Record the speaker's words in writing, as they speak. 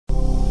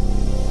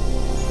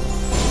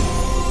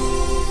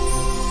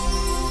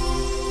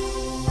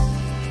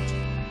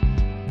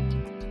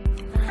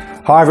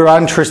Hi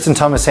everyone, Tristan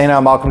Tomasino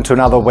and welcome to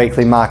another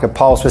weekly market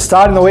pulse. We're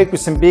starting the week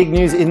with some big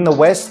news in the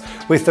west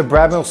with the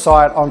Bradmill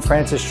site on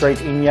Francis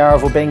Street in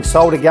Yarraville being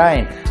sold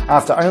again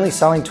after only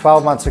selling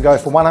 12 months ago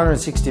for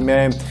 160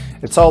 million.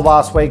 It sold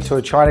last week to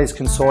a Chinese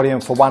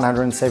consortium for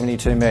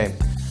 172 million.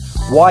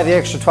 Why the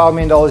extra $12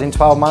 million in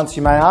 12 months,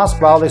 you may ask?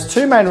 Well, there's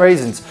two main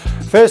reasons.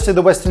 Firstly,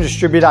 the Western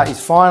distributor is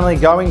finally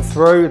going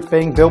through. It's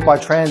being built by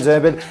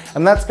Transurban,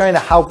 and that's going to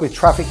help with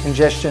traffic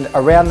congestion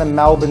around the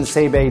Melbourne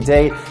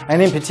CBD,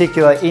 and in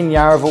particular in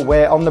Yarraville,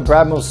 where on the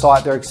Bradmill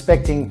site, they're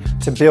expecting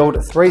to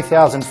build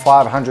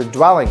 3,500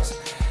 dwellings.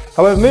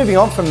 However, moving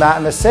on from that,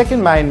 and the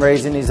second main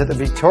reason is that the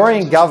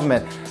Victorian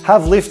government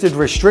have lifted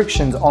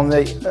restrictions on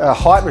the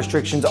height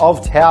restrictions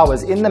of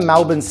towers in the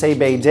Melbourne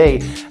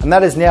CBD, and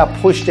that is now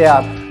pushed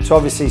out to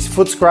obviously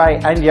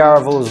Footscray and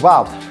Yarraville as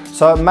well.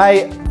 So it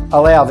may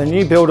allow the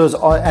new builders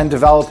and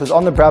developers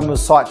on the Bradmill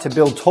site to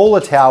build taller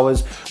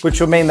towers, which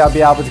will mean they'll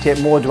be able to get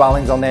more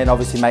dwellings on there and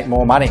obviously make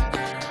more money.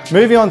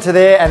 Moving on to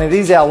there, and it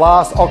is our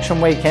last auction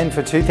weekend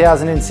for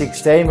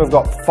 2016. We've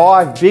got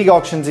 5 big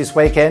auctions this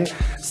weekend,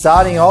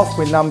 starting off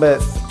with number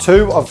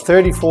 2 of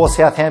 34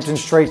 Southampton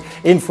Street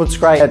in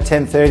Footscray at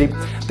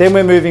 10:30. Then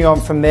we're moving on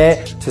from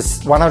there to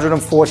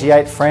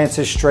 148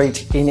 Francis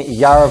Street in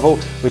Yarraville,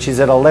 which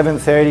is at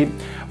 11:30.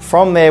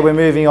 From there, we're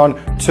moving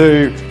on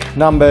to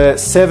number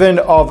 7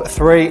 of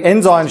 3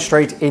 Ensign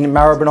Street in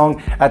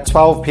Maribyrnong at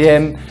 12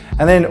 p.m.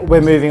 And then we're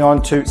moving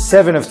on to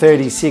 7 of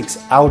 36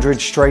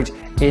 Aldridge Street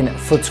in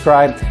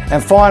Footscray.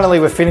 And finally,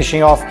 we're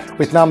finishing off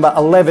with number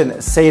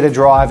 11 Cedar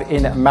Drive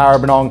in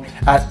Maribyrnong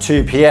at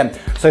 2 p.m.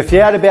 So if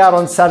you're out about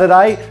on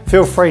Saturday,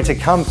 feel free to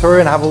come through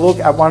and have a look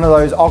at one of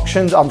those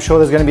auctions. I'm sure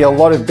there's going to be a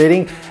lot of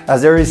bidding,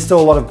 as there is still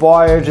a lot of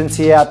buy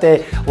urgency out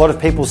there. A lot of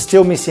people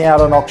still missing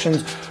out on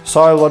auctions.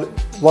 So a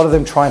lot of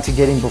them trying to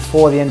get in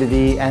before the end of the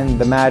year and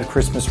the mad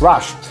Christmas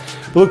rush.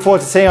 We look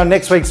forward to seeing you on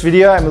next week's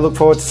video, and we look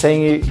forward to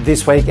seeing you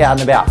this week out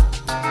and about.